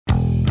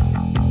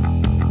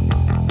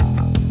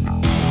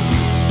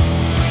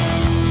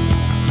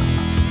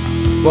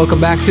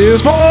Welcome back to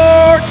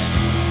Sports!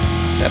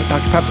 Instead of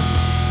Dr. Pepper.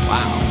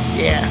 Wow.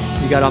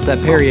 Yeah. You got off that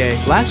Perrier.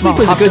 Last week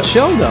was a good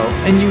show, though.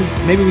 And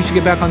maybe we should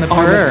get back on the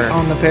Perrier.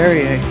 On the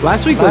Perrier.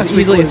 Last week was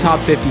easily a top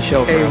 50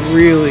 show for us. A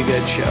really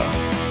good show.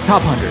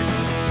 Top 100.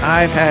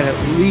 I've had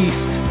at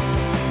least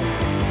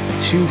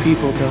 2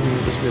 people tell me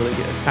it was really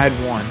good. I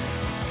had 1.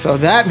 So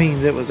that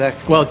means it was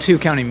excellent. Well, 2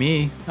 counting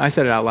me. I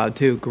said it out loud,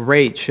 too.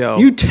 Great show.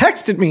 You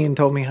texted me and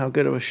told me how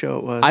good of a show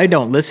it was. I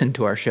don't listen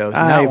to our shows.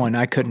 And that one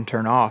I couldn't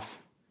turn off.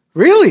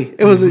 Really?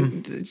 It was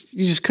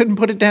you just couldn't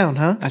put it down,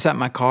 huh? I sat in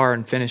my car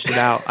and finished it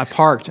out. I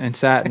parked and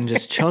sat and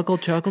just chuckle.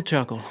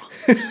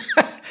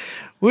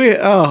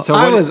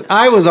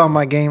 I was on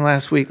my game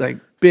last week, like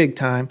big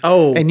time.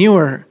 Oh. And you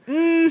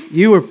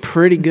were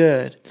pretty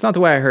good. It's not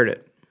the way I heard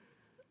it.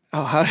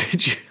 Oh, how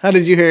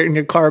did you hear it in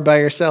your car by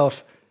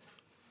yourself?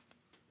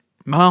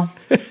 Well,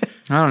 I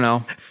don't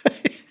know.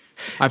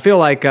 I feel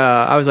like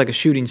I was like a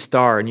shooting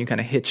star and you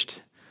kind of hitched.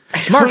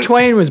 Mark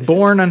Twain was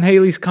born on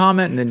Halley's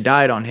Comet and then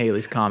died on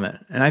Halley's Comet.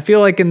 And I feel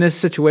like in this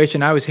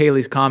situation, I was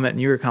Halley's Comet and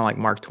you were kind of like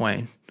Mark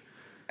Twain.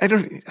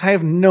 I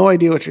have no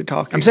idea what you're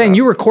talking about. I'm saying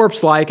you were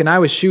corpse-like and I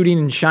was shooting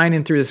and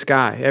shining through the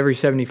sky every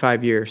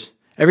 75 years.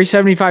 Every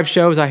 75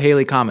 shows, I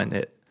Halley Comet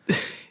it.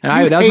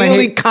 And that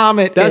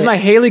was my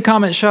Halley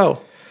Comet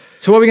show.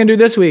 So what are we going to do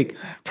this week?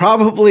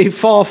 Probably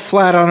fall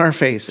flat on our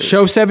faces.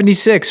 Show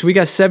 76. We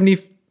got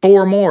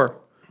 74 more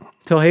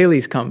till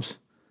Halley's comes.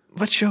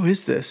 What show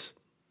is this?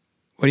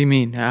 What do you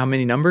mean? How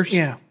many numbers?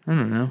 Yeah. I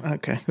don't know.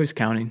 Okay. Who's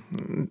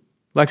counting?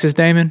 Lexus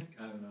Damon?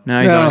 I don't know.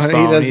 No, he's on his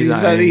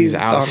phone. He's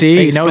out. See,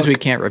 Facebook. He knows we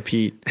can't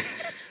repeat.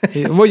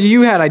 Well,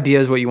 you had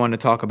ideas what you wanted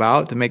to talk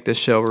about to make this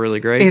show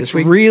really great. It's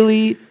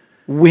really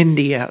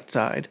windy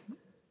outside.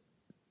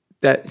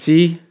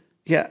 See?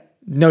 Yeah.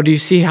 No, do you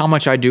see how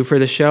much I do for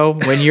the show?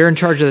 When you're in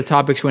charge of the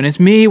topics, when it's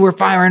me, we're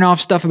firing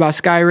off stuff about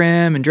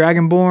Skyrim and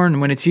Dragonborn.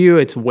 And when it's you,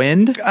 it's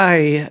wind.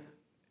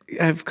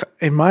 I've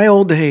in my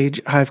old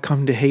age, I've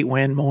come to hate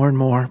wind more and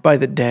more by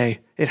the day.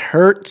 It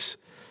hurts.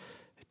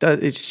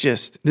 It's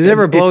just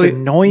it's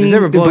annoying. Does it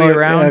ever blow you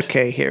around?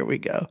 Okay, here we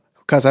go.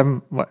 Because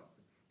I'm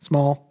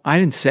small. I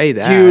didn't say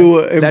that.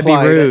 That'd be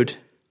rude.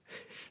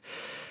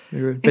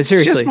 But It's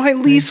seriously, just my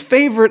least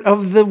favorite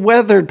of the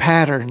weather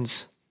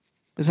patterns.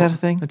 Is that a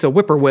thing? It's a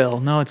whippoorwill.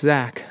 No, it's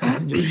Zach.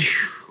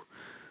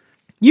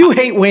 You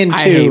hate wind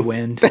too. I hate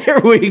wind. There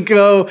we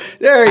go.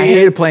 I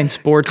hated playing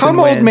sports. Come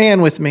in wind. old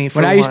man with me.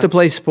 When I used to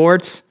play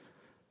sports,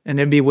 and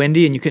it'd be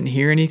windy and you couldn't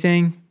hear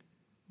anything.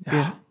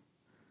 Yeah.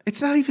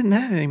 It's not even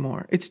that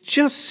anymore. It's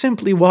just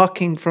simply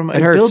walking from a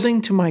hurts.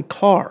 building to my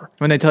car.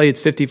 When they tell you it's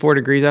 54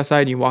 degrees outside,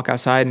 and you walk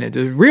outside, and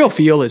the real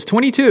feel is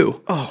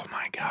 22. Oh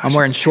my gosh! I'm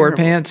wearing short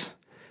pants.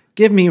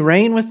 Give me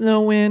rain with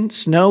no wind,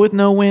 snow with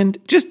no wind.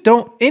 Just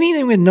don't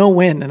anything with no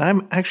wind, and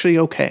I'm actually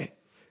okay.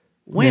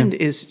 Wind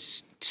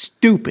is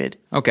stupid.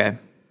 Okay,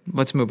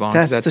 let's move on.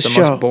 That's the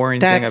show. most boring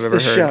thing I've ever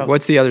heard. Show.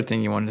 What's the other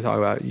thing you wanted to talk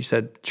about? You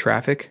said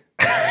traffic.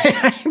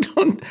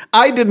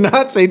 I did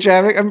not say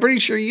traffic. I'm pretty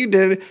sure you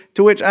did.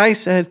 To which I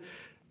said,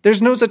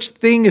 "There's no such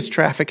thing as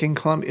traffic in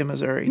Columbia,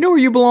 Missouri." You know where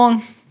you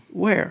belong?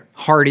 Where?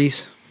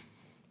 Hardee's.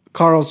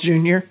 Carl's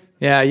Jr.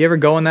 Yeah, you ever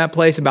go in that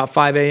place about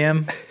 5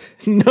 a.m.?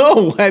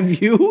 No,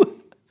 have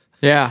you?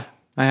 Yeah,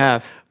 I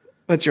have.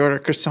 What's your order?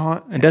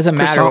 Croissant? It doesn't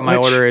matter what my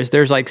order is.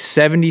 There's like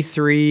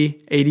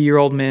 73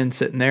 80-year-old men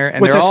sitting there.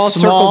 And with they're all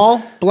small,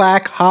 circled,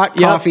 black, hot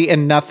coffee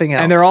and nothing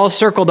else. And they're all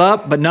circled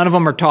up, but none of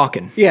them are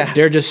talking. Yeah.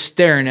 They're just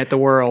staring at the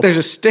world. There's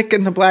a stick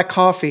in the black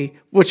coffee,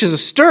 which is a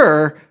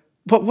stir,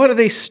 but what are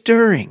they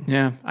stirring?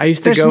 Yeah.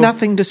 There's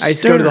nothing to stir. I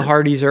used to go to the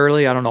Hardee's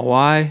early. I don't know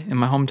why. In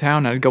my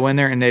hometown, I'd go in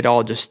there and they'd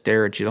all just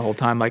stare at you the whole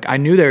time. Like I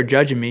knew they were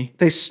judging me.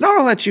 They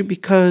snarl at you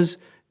because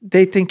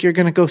they think you're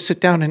going to go sit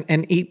down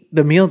and eat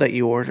the meal that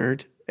you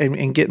ordered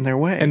and get in their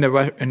way. In the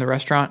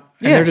restaurant?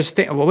 And yes.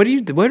 they're just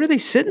what are they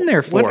sitting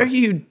there for? What are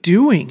you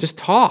doing? Just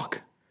talk.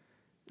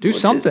 Do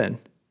something.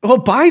 Well,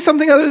 buy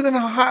something other than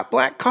a hot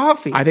black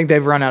coffee. I think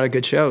they've run out of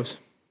good shows.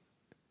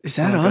 Is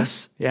that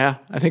us? Yeah,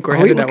 I think we're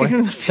headed that way.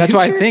 That's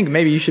why I think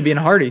maybe you should be in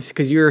Hardee's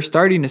because you're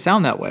starting to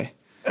sound that way.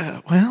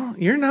 Well,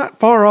 you're not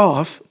far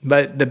off.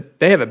 But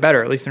they have it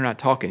better. At least they're not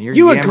talking.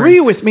 You agree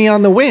with me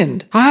on the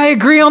wind. I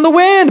agree on the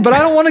wind, but I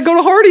don't want to go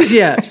to Hardee's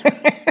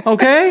yet.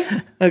 Okay?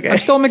 Okay. I'm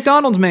still a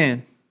McDonald's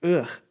man.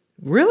 Ugh.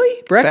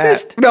 Really?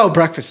 Breakfast? No,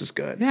 breakfast is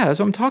good. Yeah, that's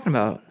what I'm talking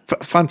about.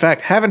 Fun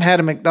fact, haven't had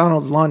a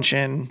McDonald's lunch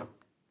in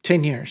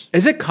 10 years.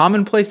 Is it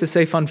commonplace to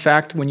say fun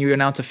fact when you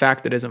announce a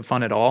fact that isn't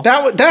fun at all?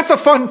 That's a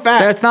fun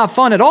fact. That's not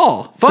fun at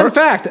all. Fun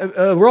fact,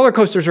 roller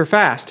coasters are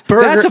fast.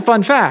 That's a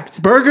fun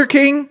fact. Burger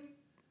King,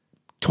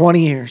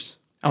 20 years.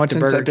 I went to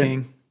Burger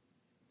King.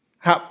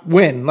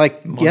 When?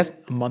 A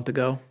month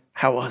ago.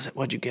 How was it?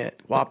 What'd you get?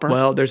 Whopper?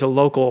 Well, there's a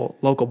local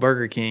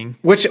Burger King.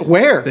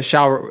 Where? The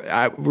shower.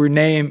 I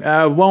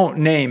won't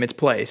name its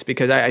place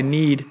because I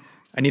need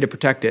to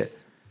protect it.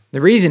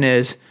 The reason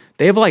is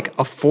they have like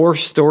a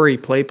 4-story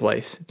play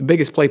place, the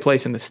biggest play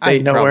place in the state.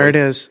 I know probably. where it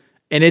is,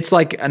 and it's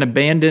like an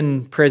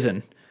abandoned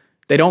prison.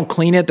 They don't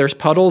clean it. There's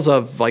puddles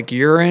of like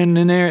urine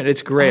in there.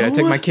 It's great. I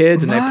take my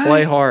kids and they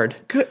play hard.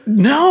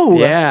 No.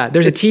 Yeah.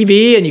 There's a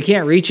TV and you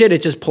can't reach it.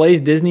 It just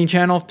plays Disney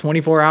Channel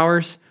 24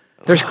 hours.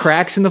 There's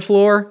cracks in the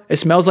floor. It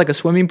smells like a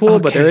swimming pool,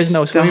 but there is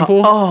no swimming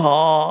pool.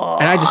 Oh.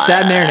 And I just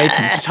sat in there and ate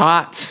some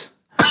tots.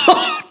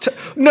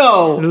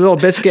 No. The little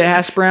biscuit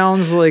hash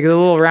browns, like the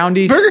little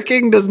roundies. Burger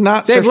King does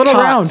not They have serve little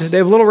tots. round. They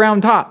have little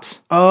round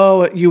tots.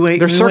 Oh, you ate.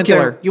 They're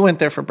circular. You went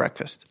there for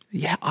breakfast.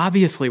 Yeah,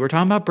 obviously. We're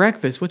talking about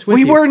breakfast. What's with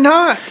We you? were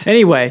not.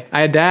 Anyway,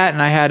 I had that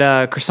and I had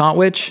a croissant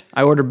witch.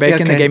 I ordered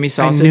bacon. They gave me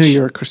sausage. I knew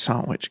you were a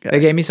croissant witch guy. They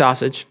gave me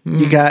sausage.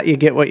 You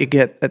get what you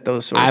get at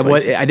those sort of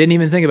places. I didn't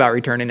even think about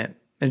returning it.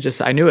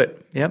 I knew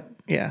it. Yep.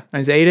 Yeah. I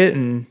just ate it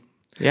and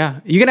yeah.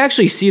 You can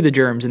actually see the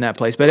germs in that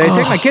place. But I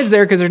take my kids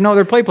there because there's no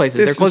other play places.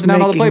 They're closing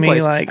down all the play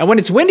places. And when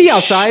it's windy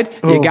outside,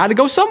 you got to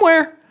go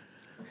somewhere.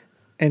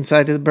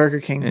 Inside to the Burger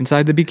King.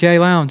 Inside the BK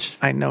Lounge.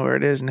 I know where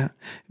it is now.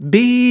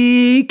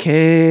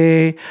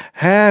 BK,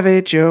 have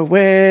it your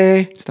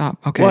way.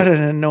 Stop. Okay. What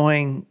an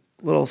annoying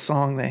little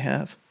song they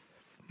have.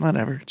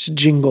 Whatever. It's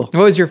jingle.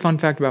 What was your fun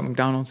fact about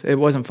McDonald's? It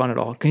wasn't fun at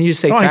all. Can you just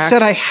say No, fact? I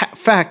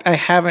said I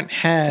haven't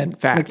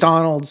had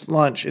McDonald's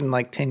lunch in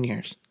like 10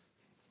 years.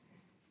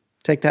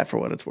 Take that for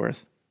what it's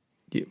worth.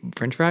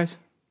 French fries?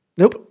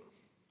 Nope.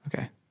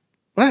 Okay.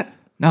 What?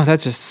 No,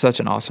 that's just such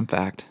an awesome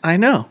fact. I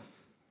know.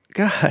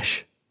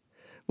 Gosh.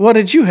 What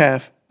did you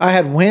have? I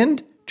had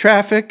wind,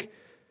 traffic,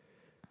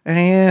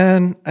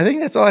 and I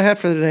think that's all I had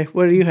for the day.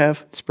 What do you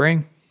have?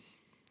 Spring.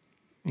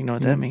 You know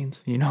what that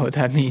means. You know what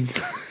that means.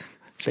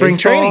 Spring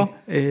training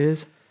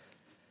is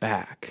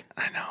back.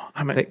 I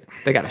know.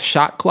 They got a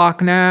shot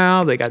clock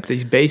now. They got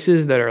these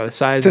bases that are the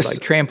size of like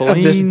trampolines.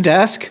 Of this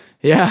desk?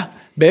 Yeah.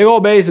 Big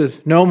old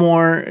bases. No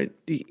more.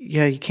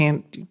 Yeah, you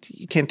can't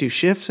do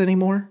shifts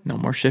anymore. No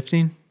more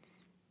shifting.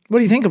 What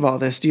do you think of all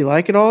this? Do you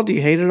like it all? Do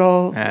you hate it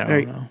all? I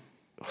don't know.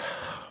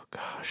 Oh,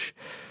 gosh.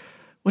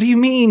 What do you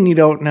mean you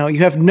don't know? You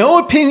have no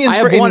opinions.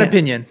 I have one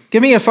opinion.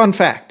 Give me a fun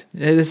fact.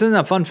 This isn't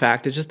a fun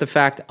fact. It's just a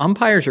fact.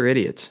 Umpires are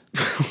idiots.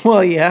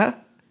 Well, yeah.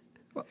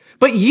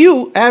 But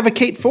you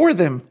advocate for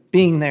them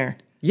being there.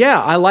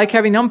 Yeah, I like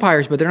having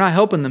umpires, but they're not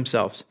helping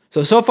themselves.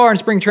 So far in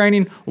spring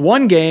training,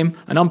 one game,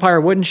 an umpire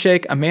wouldn't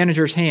shake a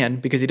manager's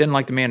hand because he didn't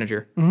like the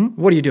manager.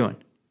 Mm-hmm. What are you doing?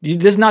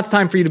 This is not the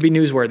time for you to be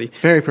newsworthy. It's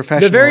very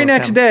professional. The very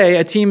next day,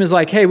 a team is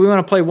like, hey, we want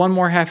to play one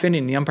more half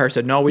inning. The umpire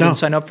said, no, we didn't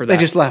sign up for that. They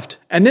just left.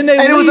 And then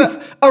it was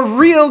a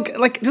real,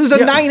 like, it was a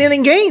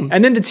 9-inning game.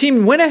 And then the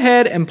team went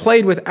ahead and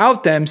played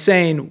without them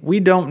saying, we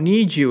don't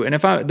need you. And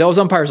if those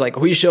umpires like,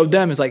 we showed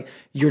them, it's like,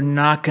 you're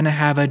not going to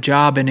have a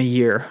job in a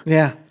year.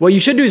 Yeah. What you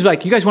should do is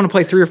like, you guys want to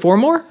play 3 or 4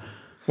 more?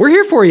 We're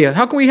here for you.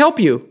 How can we help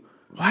you?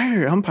 Why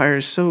are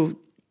umpires so,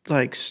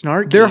 like,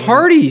 snarky? They're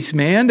Hardys,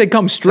 man. They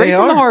come straight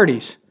from the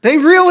Hardys. They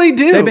really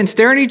do. They've been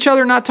staring at each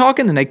other, not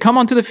talking, then they come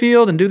onto the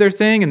field and do their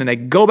thing, and then they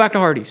go back to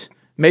Hardee's.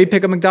 Maybe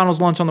pick up McDonald's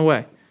lunch on the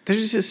way.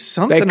 There's just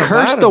something They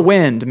curse the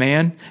wind,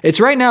 man. It's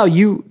right now,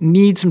 you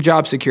need some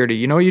job security.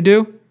 You know what you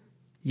do?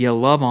 You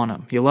love on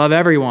them. You love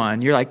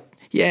everyone. You're like,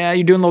 yeah,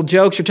 you're doing little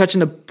jokes. You're touching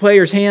the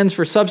players' hands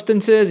for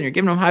substances, and you're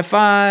giving them high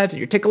fives, and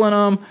you're tickling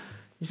them.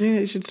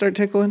 You should start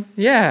tickling?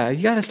 Yeah,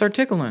 you got to start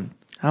tickling.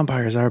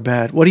 Umpires are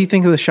bad. What do you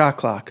think of the shot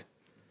clock?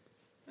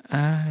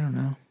 I don't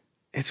know.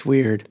 It's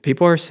weird.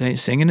 People are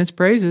singing its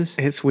praises.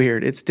 It's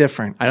weird. It's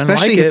different. I don't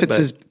Especially like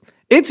if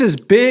it's as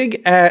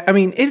big as, I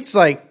mean, it's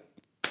like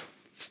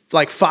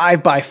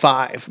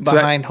 5x5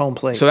 behind home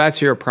plate. So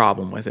that's your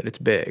problem with it. It's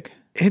big.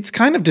 It's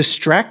kind of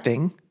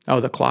distracting. Oh,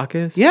 the clock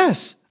is?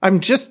 Yes.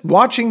 I'm just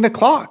watching the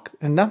clock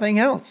and nothing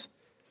else.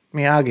 I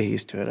mean, I'll get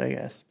used to it, I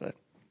guess, but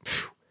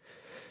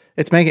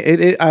it's making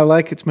it. I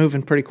like it's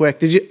moving pretty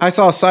quick. I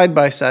saw a side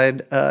by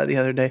side the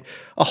other day.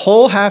 A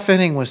whole half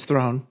inning was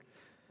thrown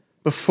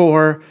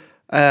before.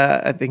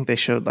 I think they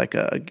showed like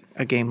a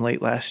game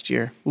late last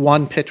year.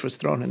 One pitch was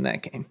thrown in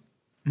that game.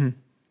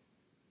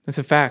 That's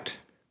a fact.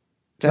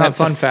 It's not a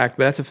fun fact,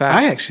 but that's a fact.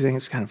 I actually think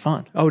it's kind of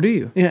fun. Oh, do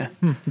you? Yeah.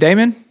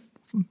 Damon?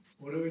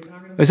 What are we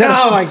talking about? Is that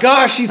oh my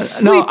gosh, he's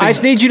sleeping. No, I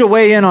just need you to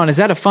weigh in on, is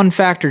that a fun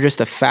fact or just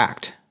a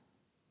fact?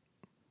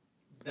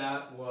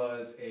 That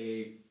was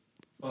a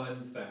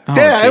fun fact. Oh,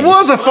 Yeah, it geez.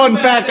 was a fun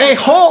fact. A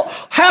whole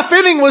half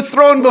inning was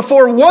thrown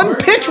before one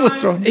pitch was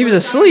thrown. He was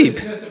asleep.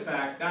 It's just a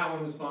fact. That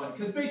one was fun.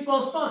 Because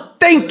baseball's fun.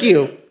 Thank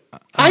you.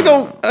 I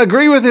don't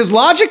agree with his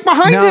logic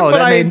behind it,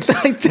 but I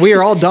think we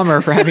are all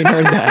dumber for having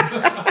heard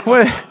that.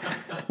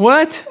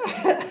 What?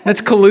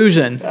 That's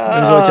collusion. Is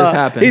what just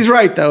happened. he's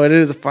right, though. It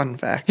is a fun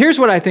fact. Here's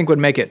what I think would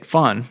make it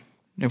fun,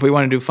 if we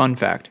want to do fun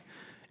fact.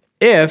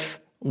 If,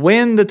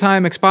 when the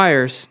time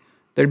expires,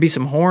 there'd be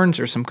some horns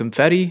or some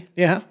confetti.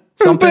 Yeah.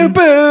 Something. Boo,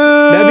 boo,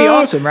 boo. That'd be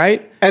awesome,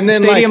 right? And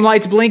then, stadium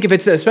like- lights blink,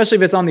 especially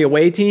if it's on the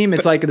away team.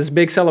 It's like this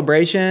big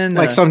celebration.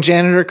 Like some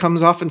janitor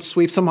comes off and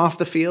sweeps him off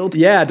the field.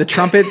 Yeah, the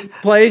trumpet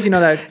plays. You know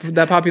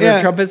that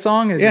popular trumpet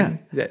song? Yeah.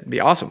 That'd be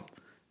awesome.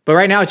 But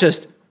right now it's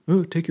just,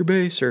 ooh, take your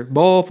base or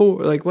ball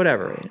four, like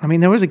whatever. I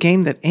mean, there was a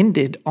game that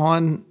ended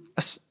on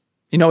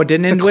You know what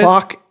didn't the end with?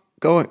 clock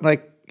going,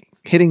 like,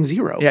 hitting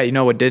 0. Yeah, you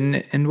know what didn't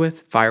end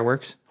with?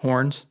 Fireworks,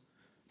 horns,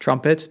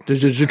 trumpets.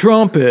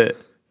 Trumpet.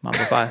 Mambo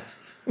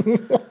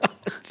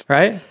 5.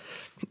 Right?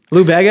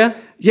 Lou Bega?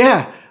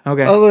 Yeah.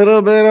 Okay. A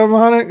little bit of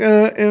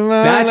Monica in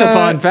my That's a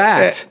fun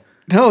fact.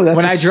 No, that's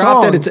When a I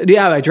dropped song. it,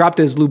 I dropped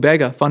it as Lou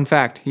Bega. Fun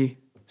fact. He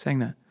sang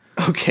that.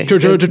 Okay.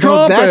 Trumpet.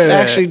 No, that's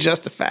actually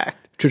just a fact.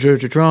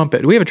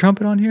 Trumpet. Do we have a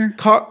trumpet on here?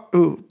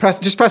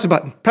 Just press a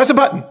button. Press a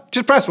button.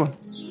 Just press one.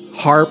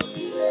 Harp.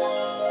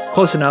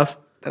 Close enough.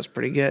 That's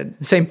pretty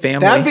good. Same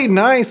family. That'd be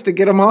nice to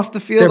get them off the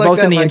field. They're like both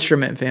that, in the like,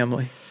 instrument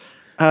family.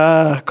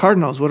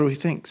 Cardinals. What do we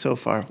think so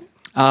far?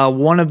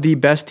 One of the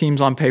best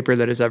teams on paper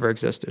that has ever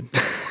existed.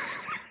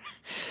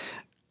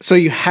 So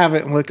you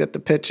haven't looked at the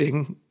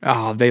pitching.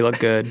 Oh, they look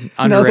good. No,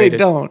 they Underrated.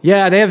 don't.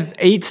 Yeah, they have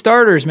 8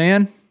 starters,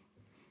 man.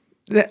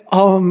 They're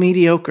all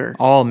mediocre.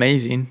 All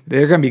amazing.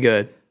 They're going to be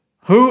good.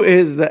 Who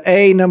is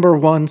the number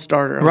 1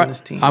 starter on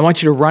this team? I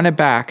want you to run it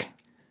back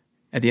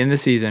at the end of the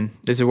season.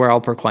 This is where I'll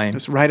proclaim.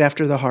 It's right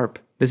after the harp.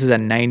 This is a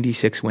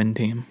 96 win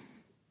team.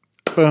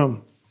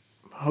 Boom.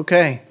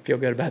 Okay. Feel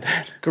good about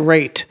that.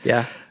 Great.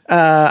 Yeah.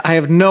 I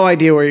have no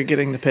idea where you're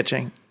getting the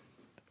pitching.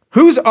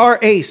 Who's our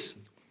ace?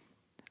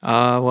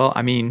 Well,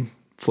 I mean,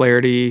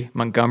 Flaherty,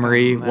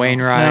 Montgomery,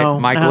 Wainwright, No,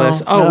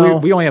 Michaelis. no.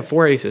 We only have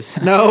 4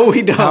 aces. No,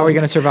 we don't. How are we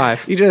going to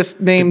survive? You just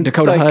named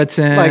Dakota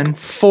Hudson. like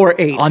 4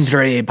 eights.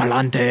 Andre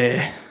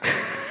Palante.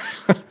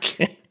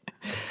 Okay.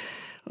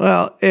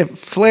 Well, if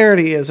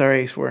Flaherty is our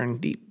ace, we're in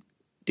deep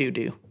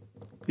doo-doo.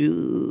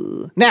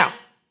 Now,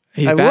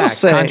 He's I will back.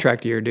 say-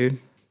 Contract year, dude.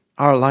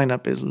 our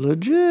lineup is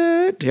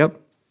legit. Yep.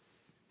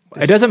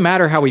 It doesn't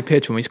matter how we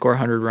pitch when we score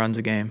 100 runs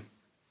a game.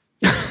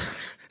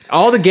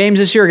 All the games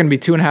this year are going to be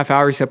 2.5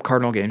 hours, except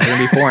Cardinal games. They're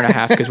going to be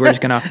 4.5 because we're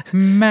just going to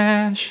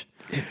mash.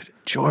 Dude,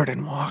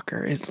 Jordan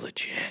Walker is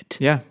legit.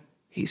 Yeah.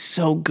 He's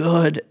so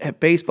good at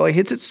baseball. He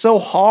hits it so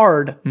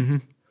hard. Mm-hmm.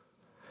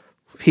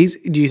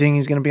 Do you think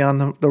he's going to be on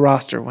the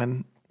roster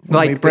when we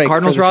Like the break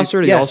Cardinals for the roster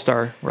or the Yes.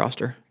 All-Star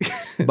roster?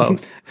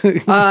 Both.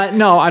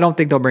 No, I don't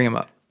think they'll bring him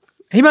up.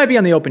 He might be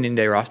on the opening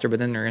day roster, but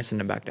then they're going to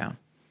send him back down.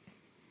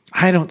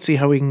 I don't see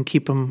how we can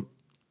keep him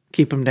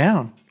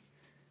down.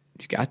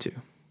 You got to.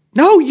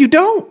 No, you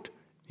don't.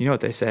 You know what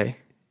they say.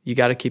 You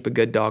got to keep a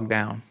good dog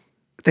down.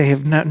 They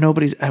have not.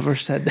 Nobody's ever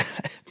said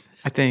that.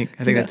 I think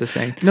that's the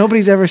saying.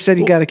 Nobody's ever said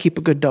you got to keep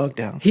a good dog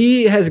down.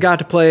 He has got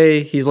to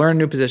play. He's learned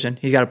a new position.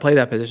 He's got to play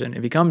that position.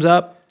 If he comes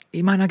up,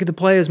 he might not get to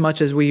play as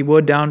much as we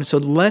would down. So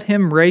let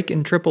him rake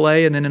in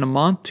AAA, and then in a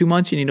month, 2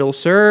 months, you need a little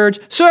surge.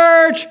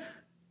 Surge!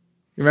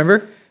 You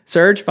remember?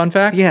 Surge, fun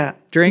fact? Yeah.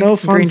 Drink, No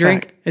fun green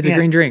fact. drink. It's Yeah. a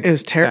green drink. It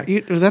was terrible.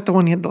 Was that the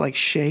one you had to like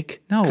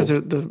shake? No. Because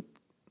the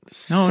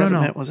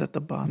sediment was at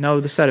the bottom. No,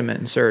 the sediment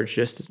and surge,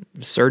 just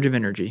a surge of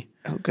energy.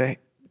 Okay.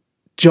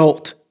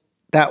 Jolt.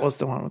 That was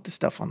the one with the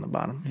stuff on the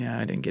bottom. Yeah,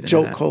 I didn't get into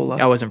Jolt that. Cola.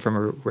 I wasn't from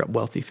a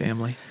wealthy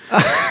family.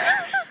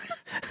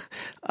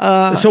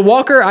 So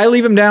Walker, I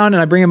leave him down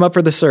and I bring him up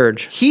for the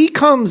surge. He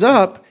comes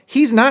up.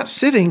 He's not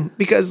sitting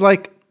because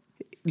like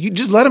you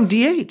just let him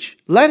DH.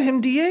 Let him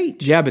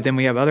DH. Yeah, but then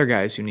we have other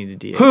guys who need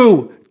to DH.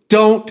 Who?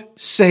 Don't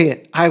say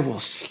it. I will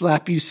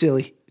slap you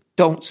silly.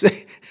 Don't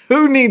say.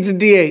 Who needs a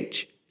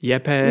DH?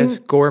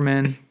 Yepes,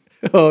 Gorman,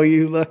 Oh,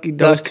 you lucky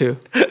duck. those two.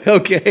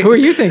 Okay. Who are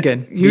you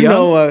thinking? You DeYoung?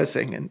 know what I was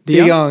thinking.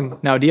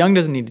 DeYoung. No, DeYoung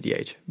doesn't need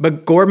a DH.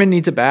 But Gorman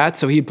needs a bat,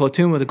 so he'd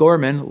platoon with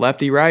Gorman,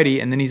 lefty, righty,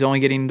 and then he's only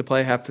getting to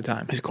play half the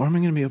time. Is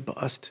Gorman going to be a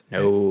bust?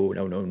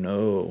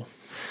 No.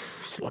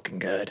 He's looking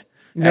good.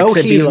 No,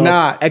 he's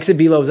not. Exit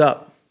velo's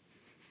up.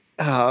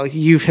 Oh,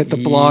 you've hit the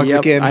blogs Yep,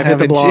 again. I've hit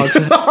the haven't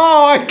you? blogs.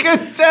 Oh, I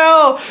could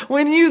tell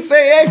when you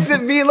say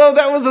exit velo.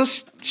 That was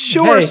a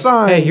sure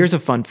sign. Hey, here's a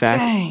fun fact.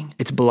 Dang.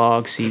 It's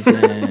blog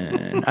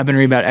season. I've been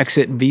reading about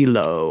exit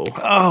velo.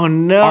 Oh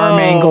no! Arm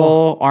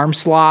angle, arm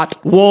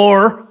slot.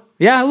 war.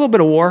 Yeah, a little bit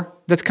of war.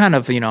 That's kind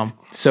of,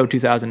 so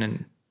 2000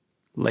 and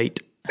late.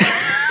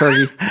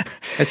 Fergie.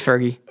 That's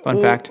Fergie. Fun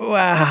fact.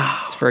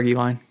 Wow! It's Fergie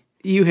line.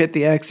 You hit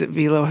the exit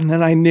velo, and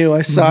then I knew.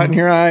 I saw it in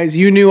your eyes.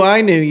 You knew.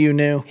 I knew. You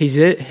knew. He's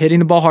hitting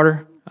the ball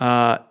harder.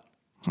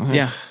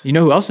 Yeah. You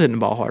know who else is hitting the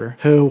ball harder?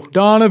 Who?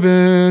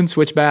 Donovan.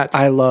 Switch bats.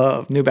 I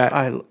love. New bat.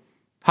 I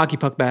Hockey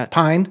puck bat.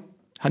 Pine.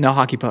 No,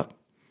 hockey puck.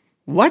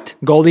 What?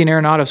 Goldie and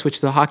Arenado switched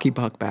to the hockey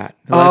puck bat.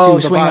 It Oh,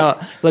 lets you,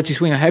 the lets you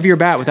swing a heavier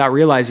bat without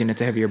realizing it's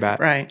a heavier bat.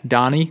 Right.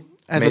 Donnie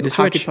As made a the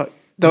hockey switch. puck.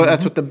 Though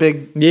that's with the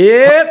big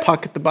Yep.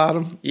 puck at the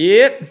bottom.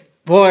 Yep.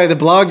 Boy, the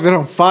blog's been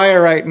on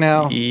fire right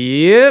now.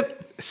 Yep.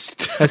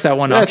 That's that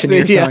one That's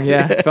auctioneer the- song.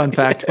 Yeah. Fun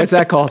fact. What's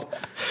that called?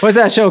 What's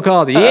that show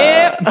called?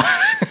 Yep.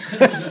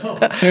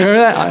 Remember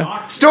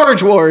that?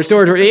 Storage Wars.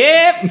 Storage.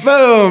 Yep.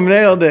 Boom,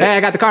 nailed it. Hey,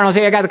 I got the Cardinals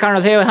here.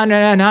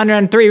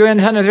 103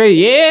 wins, 103.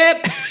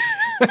 Yep.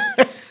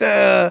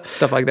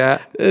 Stuff like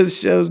that. This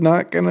show's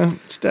not gonna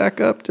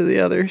stack up to the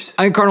others.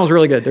 I think Cardinals are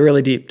really good. They're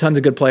really deep. Tons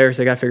of good players.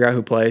 They got to figure out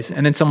who plays.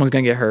 And then someone's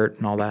going to get hurt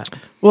and all that.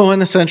 Well, in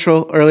the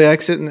Central, early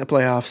exit in the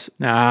playoffs.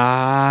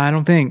 Nah, I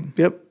don't think.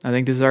 Yep. I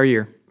think this is our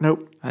year.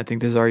 Nope. I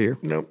think this is our year.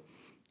 Nope.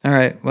 All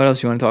right. What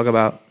else you want to talk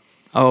about?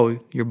 Oh,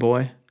 your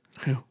boy,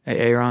 Who?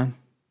 Aaron.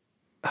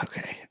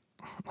 Okay.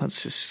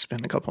 Let's just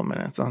spend a couple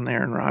minutes on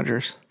Aaron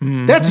Rodgers.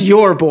 That's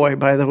your boy,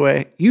 by the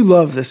way. You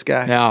love this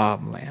guy. Oh,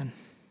 man.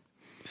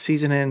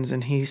 Season ends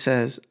and he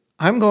says,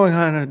 I'm going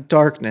on a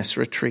darkness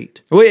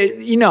retreat. Well,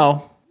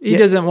 he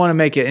doesn't want to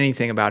make it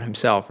anything about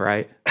himself,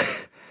 right?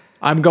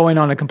 I'm going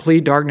on a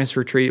complete darkness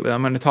retreat that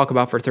I'm going to talk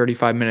about for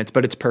 35 minutes,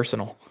 but it's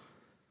personal.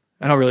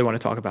 I don't really want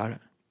to talk about it.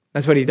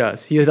 That's what he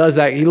does. He does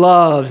that. He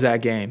loves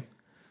that game.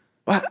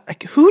 What?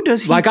 Like, who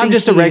does he Like, I'm think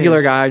just a he regular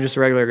is? guy, just a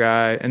regular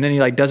guy. And then he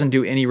like doesn't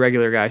do any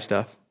regular guy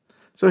stuff.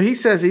 So he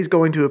says he's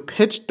going to a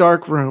pitch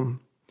dark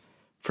room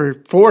for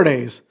 4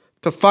 days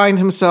to find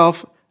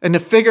himself and to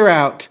figure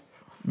out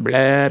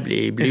Blah, blah,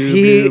 if blue,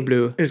 he blue,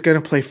 blue. is going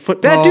to play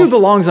football That dude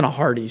belongs on a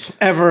Hardee's.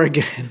 ever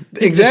again.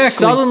 Just Exactly.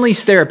 sullenly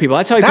stare at people.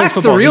 That's how he plays That's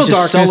football. the He real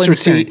just darkness sullen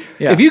staring. retreat.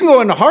 Yeah. If you can go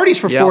into Hardee's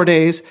for Yep. 4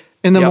 days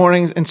in the Yep.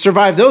 mornings and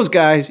survive those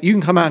guys, you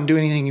can come out and do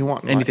anything you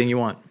want. in life. Anything you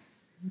want.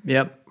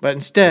 Yep. But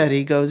instead,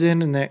 he goes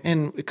in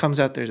and it comes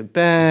out. There's a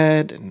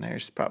bed and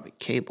there's probably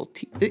cable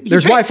TV.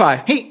 There's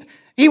Wi-Fi.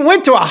 He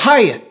went to a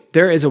Hyatt.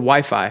 There is a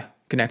Wi-Fi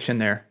connection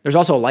there. There's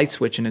also a light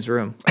switch in his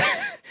room.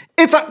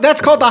 That's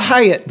called the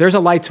Hyatt, There's a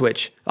light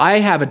switch. I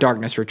have a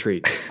darkness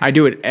retreat. I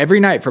do it every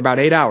night for about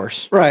 8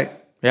 hours. right?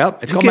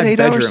 Yep. It's You called get my 8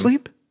 bedroom. hours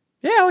sleep.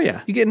 Yeah, oh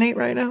yeah. You getting 8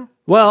 right now?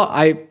 Well,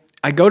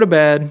 I go to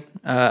bed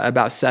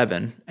about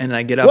 7 and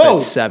I get up Whoa.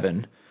 at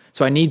 7.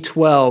 So I need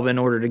 12 in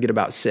order to get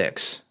about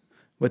 6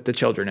 with the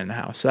children in the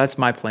house. So that's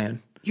my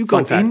plan. You go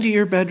Fun fact. into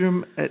your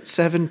bedroom at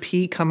 7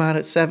 p, come out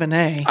at 7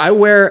 a. I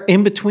wear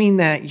In between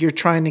that, you're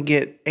trying to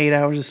get 8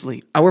 hours of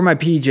sleep. my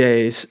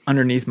PJs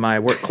underneath my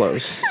work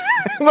clothes.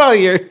 Well,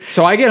 you're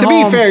So I get to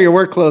home. be fair, your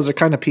work clothes are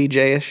kind of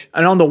PJ-ish.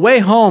 And on the way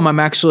home, I'm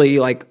actually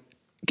like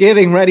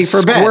Getting ready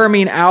for bed.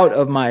 squirming out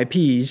of my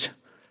peas.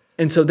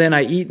 And so then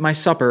I eat my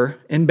supper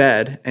in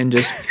bed and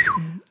just,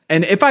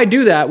 and if I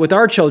do that with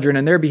our children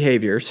and their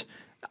behaviors,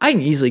 I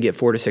can easily get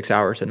 4 to 6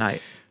 hours a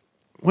night.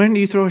 When do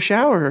you throw a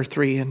shower or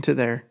 3 into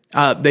there?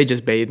 They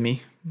just bathe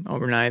me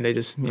overnight. They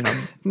just,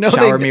 No,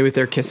 shower they me with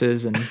their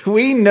kisses. And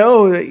We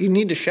know that you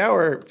need to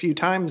shower a few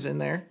times in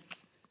there.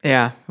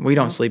 yeah, we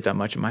don't sleep that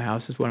much in my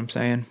house is what I'm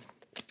saying.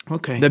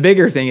 Okay. The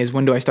bigger thing is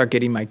when do I start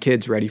getting my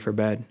kids ready for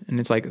bed? And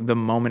it's like the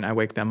moment I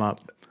wake them up.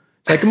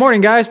 It's like, good morning,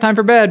 guys, time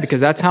for bed, because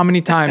that's how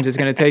many times it's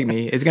going to take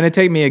me. It's going to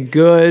take me a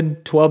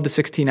good 12 to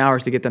 16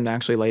 hours to get them to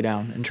actually lay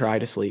down and try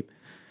to sleep.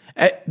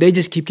 They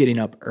just keep getting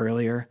up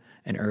earlier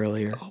and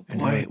earlier.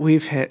 and earlier.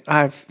 Boy,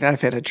 I've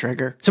hit a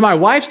trigger. So my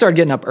wife started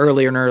getting up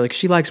earlier and earlier because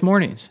she likes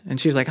mornings. And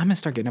she was like, I'm going to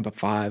start getting up at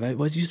 5.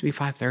 It used to be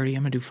 5:30. I'm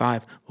going to do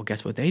 5. Well,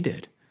 guess what they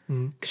did?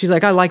 'Cause she's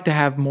like, I like to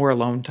have more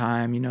alone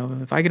time.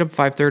 If I get up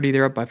at 5:30,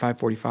 they're up by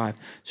 5:45.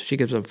 So she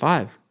gets up at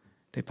 5.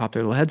 They pop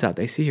their little heads out.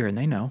 They see her and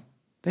they know.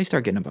 They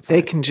start getting up at 5.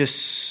 They can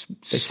just They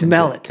sense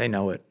smell it. They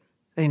know it.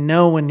 They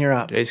know when you're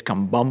up. They just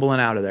come bumbling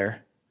out of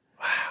there.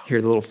 Wow.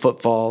 Hear the little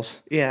footfalls.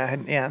 Yeah,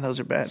 those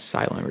are bad.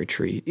 Silent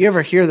retreat. You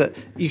ever hear the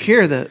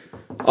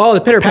Oh,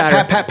 the pitter patter.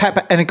 pat, pat, pat,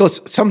 pat, and it goes,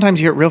 sometimes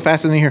you hear it real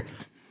fast and then you hear,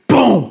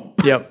 boom.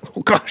 Yep.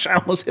 Oh gosh, I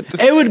almost hit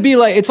the. It would be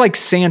like, it's like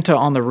Santa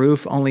on the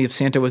roof, only if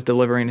Santa was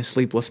delivering a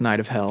sleepless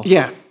night of hell.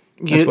 Yeah.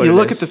 That's what You it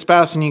look is. at the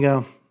spouse and you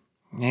go,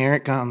 here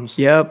it comes.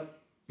 Yep.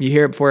 You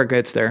hear it before it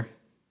gets there.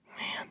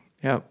 Man.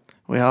 Yep.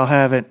 We all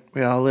have it.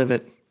 We all live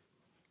it.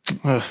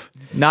 Ugh.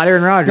 Not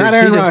Aaron Rodgers. Not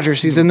Aaron He just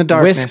Rodgers. He's in the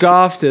darkness. Whisk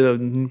off to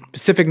the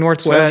Pacific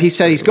Northwest. So he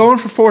said he's going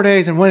for 4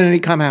 days, and when did he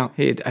come out?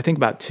 I think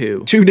about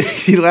 2. 2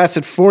 days. He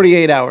lasted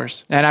 48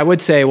 hours. And I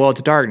would say, well,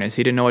 it's darkness.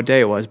 He didn't know what day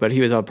it was, but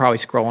he was probably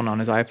scrolling on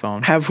his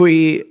iPhone. Have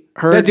we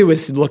heard? That dude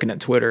was looking at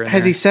Twitter.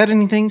 Has he said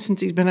anything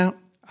since he's been out?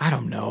 I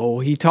don't know.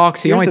 He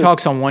talks. He You're only the-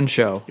 talks on one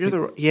show. Pat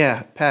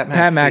McAfee.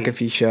 Pat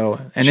McAfee show.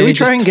 And Should then we he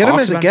try just and get him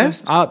talks as a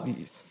about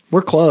guest?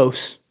 We're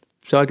close,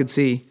 so I could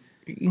see.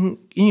 Can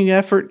you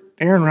effort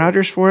Aaron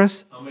Rodgers for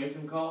us? I'll make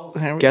some calls.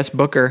 There we- Guest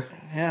booker.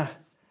 Yeah.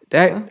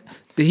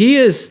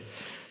 He's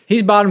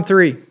bottom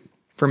 3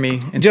 for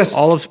me in Just-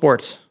 all of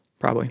sports,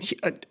 probably.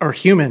 Or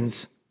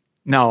humans.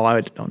 No,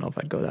 I don't know if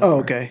I'd go that Oh, far.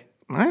 okay.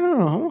 I don't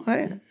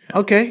know.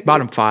 Okay.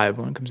 Bottom 5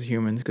 when it comes to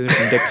humans because they're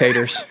some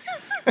dictators.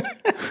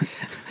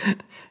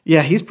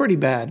 Yeah, he's pretty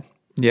bad.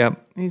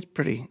 Yep. He's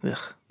pretty.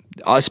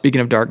 Ugh. Speaking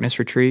of darkness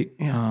retreat,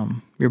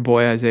 your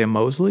boy Isaiah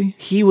Mosley.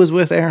 He was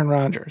with Aaron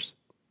Rodgers.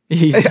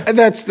 He's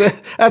That's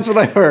what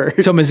I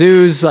heard. so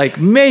Mizzou's like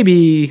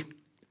maybe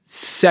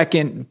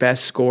second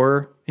best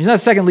scorer. He's not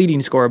second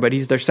leading scorer, but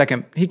he's their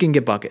second. He can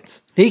get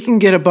buckets. He can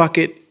get a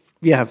bucket.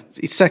 Yeah,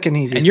 he's second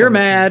easiest. And you're on the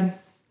team. mad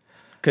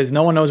because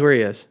no one knows where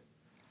he is.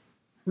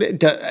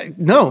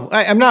 No,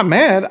 I'm not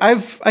mad. I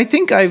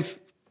think I've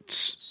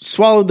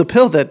swallowed the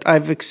pill that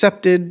I've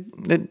accepted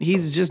that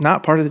he's just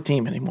not part of the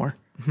team anymore.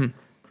 seem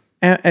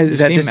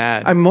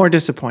mad. I'm more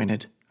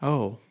disappointed.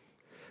 Oh,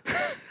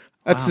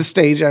 That's the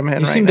stage I'm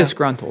in you right seem now.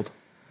 disgruntled.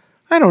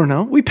 I don't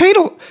know. We paid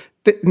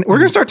we're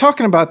going to start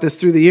talking about this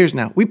through the years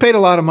now. We paid a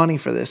lot of money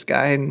for this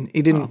guy, and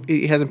he didn't.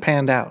 He hasn't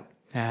panned out.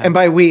 Yeah. And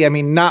by we, I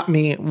mean not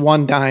me,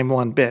 one dime,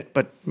 one bit,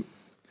 but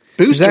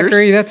boosters.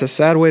 Zachary, that's a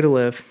sad way to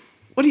live.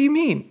 What do you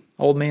mean?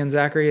 Old man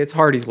Zachary, it's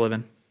hard he's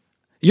living.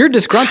 You're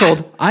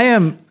disgruntled. I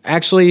am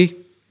actually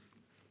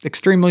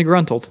extremely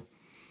gruntled.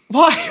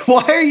 Why?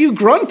 Why are you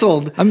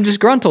gruntled? I'm just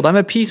gruntled. I'm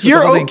at peace with You're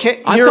the whole okay-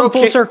 thing. I've you're come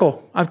full okay-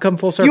 circle. I've come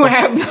full circle. You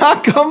have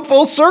not come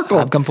full circle.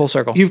 I've come full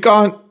circle. You've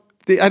gone.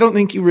 I don't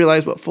think you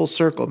realize what full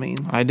circle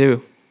means. I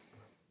do.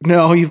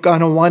 No, you've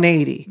gone a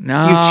 180.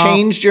 No. You've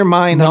changed your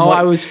mind. No, on what,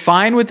 I was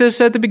fine with this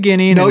at the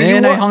beginning, No, and you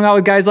then I weren't. hung out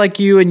with guys like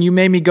you, and you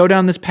made me go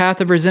down this path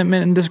of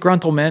resentment and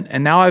disgruntlement,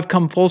 and now I've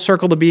come full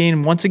circle to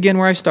being, once again,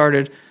 where I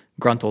started,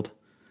 gruntled.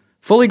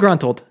 Fully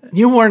gruntled.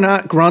 You were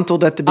not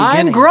gruntled at the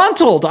beginning. I'm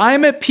gruntled.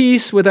 I'm at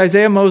peace with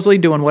Isaiah Mosley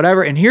doing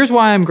whatever, and here's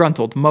why I'm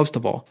gruntled, most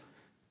of all.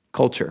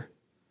 Culture.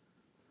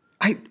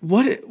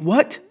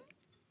 What?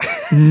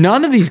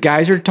 None of these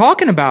guys are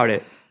talking about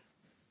it.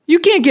 You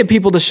can't get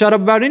people to shut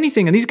up about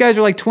anything, and these guys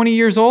are like 20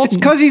 years old. It's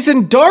because he's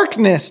in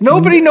darkness.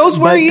 Nobody knows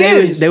where he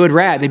is. They would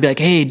rat. They'd be like,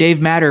 hey,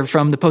 Dave Matter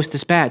from the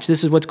Post-Dispatch.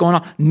 This is what's going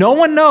on. No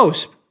one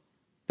knows.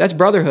 That's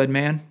brotherhood,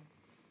 man.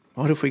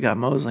 What if we got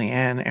Mosley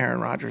and Aaron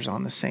Rodgers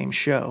on the same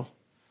show?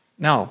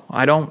 No,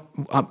 I don't.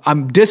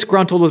 I'm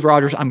disgruntled with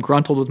Rodgers. I'm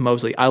gruntled with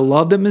Mosley. I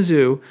love that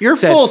Mizzou. You're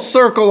said, full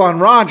circle on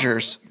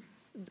Rodgers.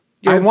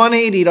 You're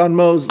 180'd on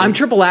Mosley. I'm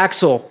triple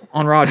axle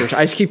on Rodgers.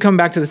 I just keep coming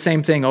back to the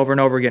same thing over and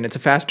over again. It's a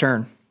fast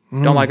turn.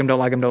 Don't like him, don't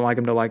like him, don't like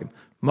him, don't like him.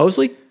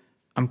 Mosley,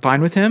 I'm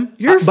fine with him.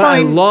 You're But I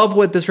fine. love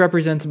what this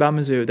represents about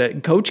Mizzou.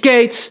 That Coach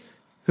Gates,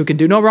 who can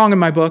do no wrong in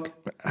my book,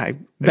 I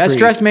best agree.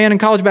 dressed man in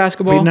college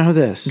basketball. We know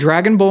this.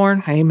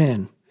 Dragonborn,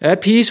 Amen.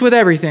 at peace with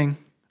everything.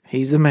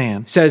 He's the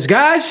man. Says,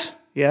 guys,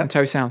 Yeah. that's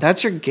how he sounds.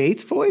 That's your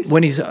Gates voice?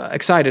 When he's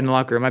excited in the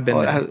locker room. I've been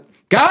there. I-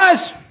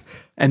 Guys!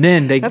 And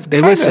then they That's they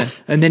kinda- listen.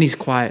 And then he's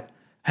quiet.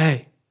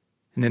 Hey.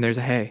 And then there's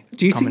a hey.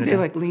 Do you think coming they down.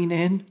 like lean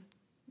in?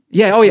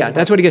 Yeah, oh yeah.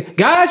 That's what he gets.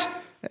 Guys!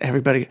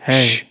 Everybody, Hey.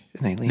 shh,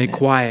 and they lean They in.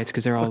 quiet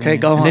because they're all Okay,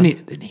 leaning. go and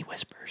on. Then he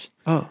whispers.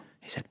 Oh,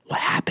 He said, what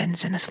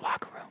happens in this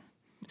locker room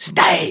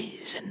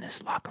stays in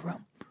this locker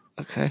room.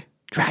 okay.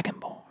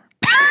 Dragonborn.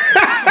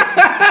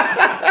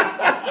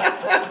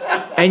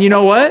 And you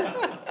know what?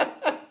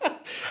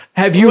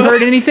 Have you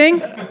heard anything?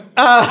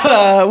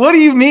 What do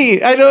you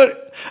mean? I don't.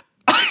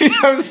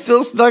 I'm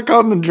still stuck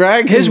on the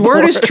dragon. His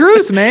word is board.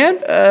 truth, man.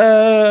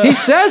 He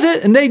says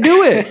it and they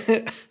do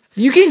it.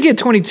 You can't get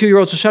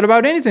 22-year-olds to shut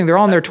about anything. They're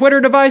on their Twitter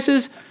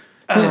devices.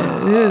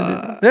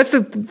 That's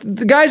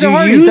the guys Do at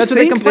Hardee's. you That's what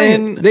they think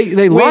complain. then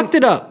They when- locked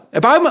it up.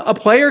 If I'm a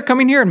player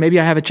coming here and maybe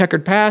I have a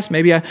checkered past,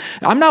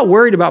 I'm not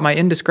worried about my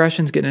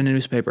indiscretions getting in a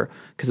newspaper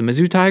because the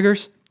Mizzou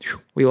Tigers,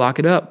 we lock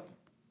it up.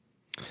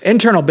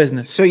 Internal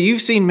business. So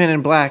you've seen Men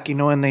in Black, you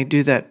know, when they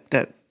do that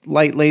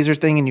light laser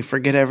thing and you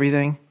forget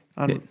everything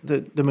on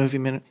the movie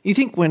Minute. You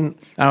think when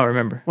I don't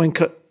remember.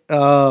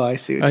 oh, I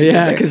see what you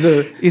Yeah, did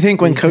there. because You think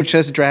when Coach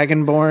says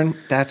Dragonborn,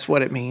 that's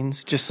what it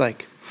means? Just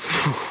like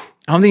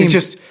I'm thinking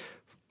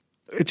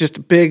it's just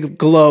a big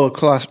glow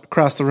across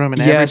the room,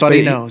 and yes,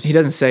 everybody but knows. He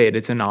doesn't say it.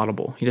 It's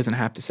inaudible. He doesn't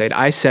have to say it.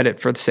 I said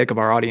it for the sake of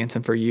our audience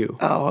and for you.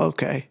 Oh,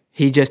 okay.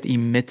 He just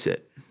emits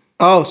it.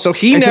 Oh, so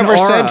he It's an never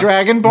said aura.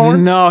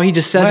 Dragonborn? No, he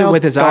just says it Well,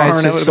 with his darn,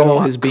 eyes, it his would've been a soul,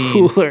 lot his being.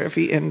 Cooler if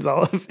he ends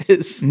all of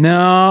his.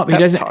 No, he Pep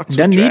doesn't. talks with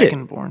Doesn't need it.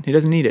 Dragonborn. He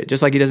doesn't need it.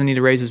 Just like he doesn't need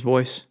to raise his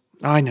voice.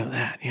 I know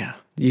that. Yeah.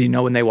 You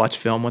know when they watch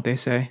film, what they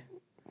say?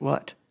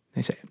 What?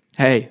 They say,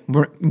 "Hey,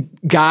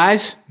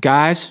 guys."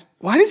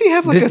 Why does he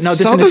have like This a is an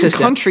southern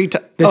assistant. country? This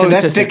is Oh, an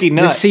that's assistant. Dickie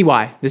Nutt. This is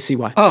CY. This is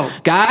CY. Oh.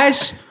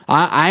 Guys,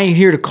 I ain't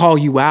here to call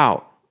you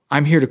out.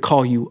 I'm here to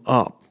call you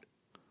up.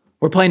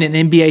 We're playing in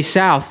NBA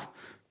South.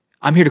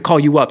 I'm here to call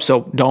you up.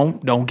 So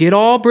don't get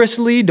all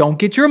bristly. Don't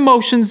get your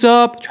emotions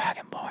up.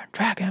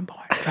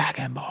 Dragonborn.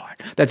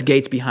 That's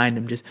Gates behind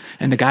him.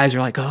 And the guys are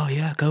like, oh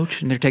yeah,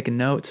 coach. And they're taking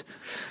notes.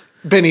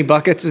 Benny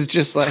Buckets is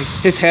just like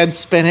his head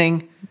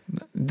spinning.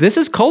 This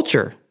is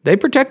culture. They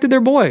protected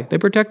their boy. They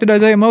protected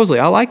Isaiah Mosley.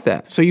 I like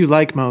that. So you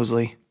like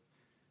Mosley?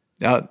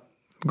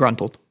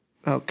 Gruntled.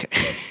 Okay.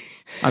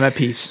 I'm at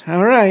peace.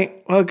 All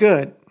right. Well,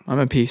 good. I'm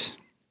at peace.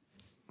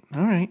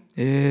 All right.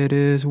 It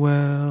is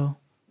well.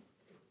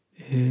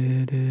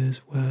 It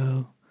is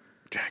well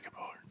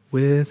Dragonborn.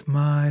 with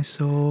my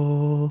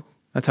soul.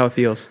 That's how it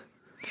feels.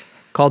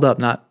 Called up,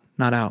 not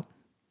out.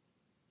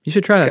 You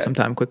should try that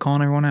sometime. Quit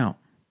calling everyone out.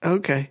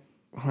 Okay.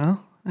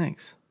 Well,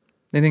 thanks.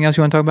 Anything else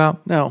you want to talk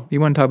about? No. You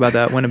want to talk about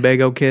that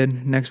Winnebago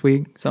kid next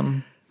week?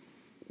 Something?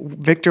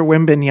 Victor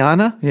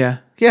Wembanyama? Yeah.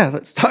 Yeah,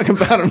 let's talk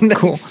about him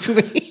next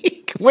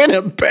week.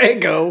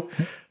 Winnebago.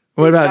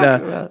 What about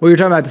talking about? we were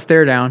talking about the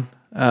stare down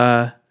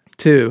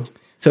too.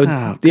 So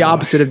Oh, the gosh.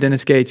 opposite of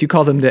Dennis Gates. You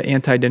called him the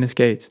anti-Dennis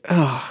Gates.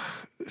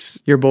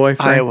 Your boy,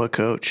 Fran, Iowa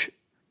coach.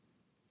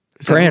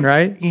 Fran,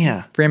 right?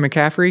 Yeah. Fran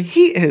McCaffrey.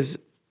 He is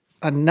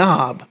a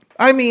knob.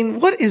 I mean,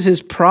 what is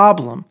his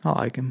problem? I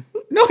like him.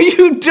 No,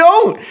 you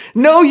don't.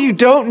 No, you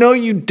don't. No,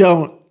 you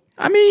don't.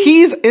 I mean,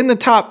 He's in the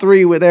top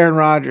 3 with Aaron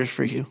Rodgers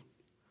for you.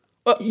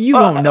 you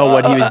don't know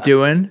what he was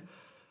doing.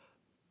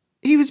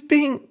 He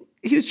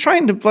was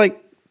trying to,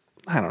 like,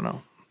 I don't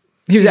know.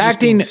 He was He's just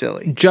being acting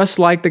silly. just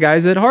like the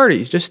guys at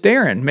Hardee's, just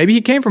staring. Maybe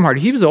he came from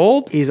Hardee's. He was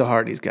old. He's a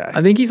Hardee's guy.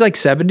 I think he's like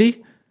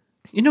 70.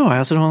 You know, I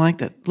also don't like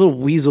that little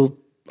weasel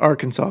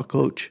Arkansas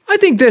coach. I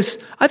think this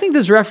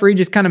referee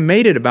just kind of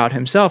made it about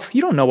himself.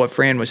 You don't know what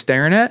Fran was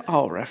staring at.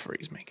 All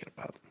referees make it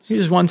about them. He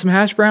just wanted some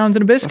hash browns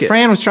and a biscuit.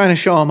 Fran was trying to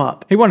show him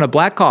up. He wanted a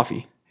black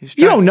coffee.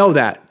 You don't know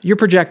that. You're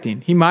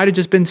projecting. He might have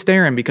just been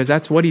staring because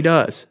that's what he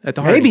does at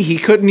the Hardee's. Maybe he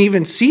couldn't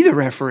even see the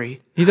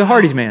referee. He's a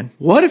Hardee's man.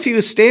 What if he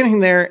was standing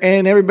there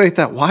and everybody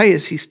thought, why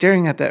is he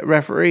staring at that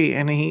referee?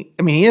 And he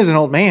is an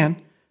old man.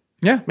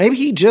 Yeah. Maybe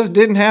he just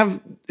didn't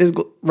have his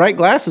right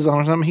glasses on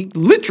or something. He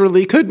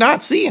literally could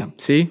not see him.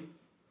 See?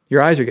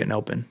 Your eyes are getting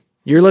open.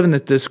 You're living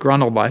this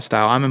disgruntled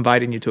lifestyle. I'm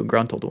inviting you to a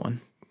gruntled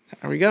one.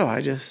 There we go.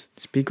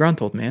 Just be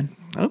gruntled, man.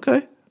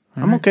 Okay.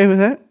 I'm okay with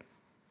that.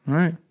 All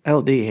right.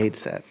 LD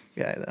hates that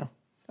guy, though.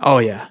 Oh,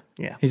 yeah.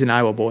 Yeah. He's an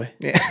Iowa boy.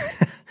 Yeah.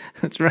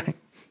 That's right.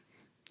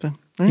 So,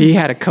 He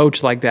had a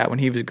coach like that when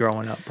he was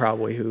growing up,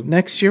 probably. Who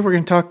next year, we're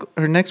going to talk,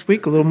 or next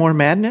week, a little more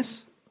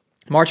madness.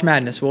 March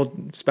Madness. We'll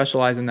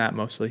specialize in that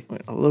mostly.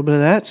 A little bit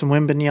of that. Some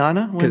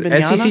Wimbignana.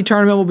 Because SEC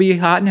tournament will be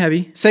hot and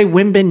heavy. Say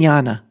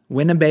Wimbignana.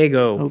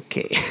 Winnebago.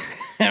 Okay.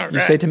 You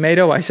say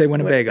tomato, I say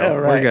Winnebago. All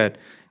right. We're good.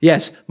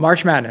 Yes,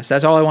 March Madness.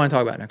 That's all I want to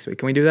talk about next week.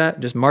 Can we do that?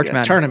 Just March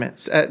Madness.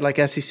 Tournaments, like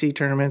SEC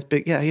tournaments.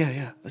 Big,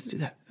 yeah. Let's do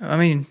that. I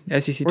mean, SEC We're going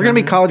to be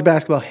tournament. college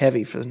basketball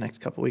heavy for the next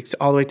couple weeks,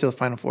 all the way to the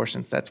Final Four,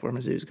 since that's where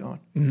Mizzou's going.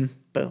 Mm-hmm.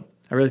 Boom.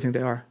 I really think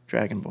they are.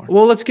 Dragonborn.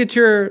 Well, let's get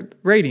your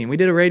rating. We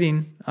did a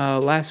rating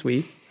last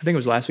week. I think it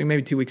was last week,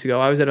 maybe 2 weeks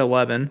ago. I was at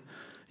 11.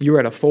 You were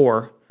at a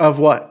 4 Of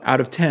what? out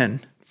of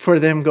 10 For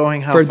them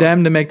going how for far?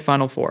 them to make the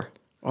Final Four.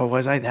 Oh,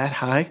 was I that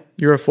high?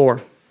 You're a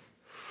 4.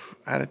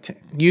 Out of 10.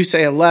 You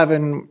say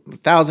 11,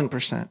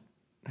 1,000%.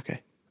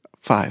 Okay.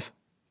 5.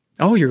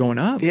 Oh, you're going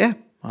up. Yeah.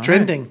 All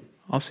Trending. right.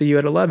 I'll see you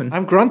at 11.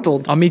 I'm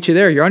gruntled. I'll meet you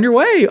there. You're on your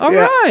way. All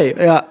Yeah, right.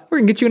 yeah. We're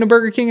going to get you in a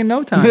Burger King in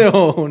no time.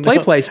 No. Play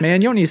place,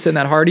 man. You don't need to sit in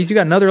that Hardee's. You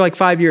got another like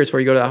 5 years before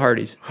you go to that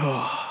Hardee's.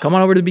 Come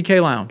on over to the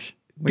BK Lounge.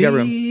 We got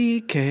room.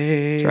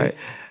 BK. That's right.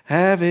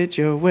 Have it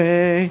your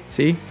way.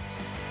 See?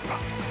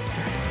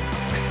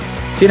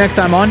 See you next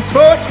time on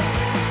Sports.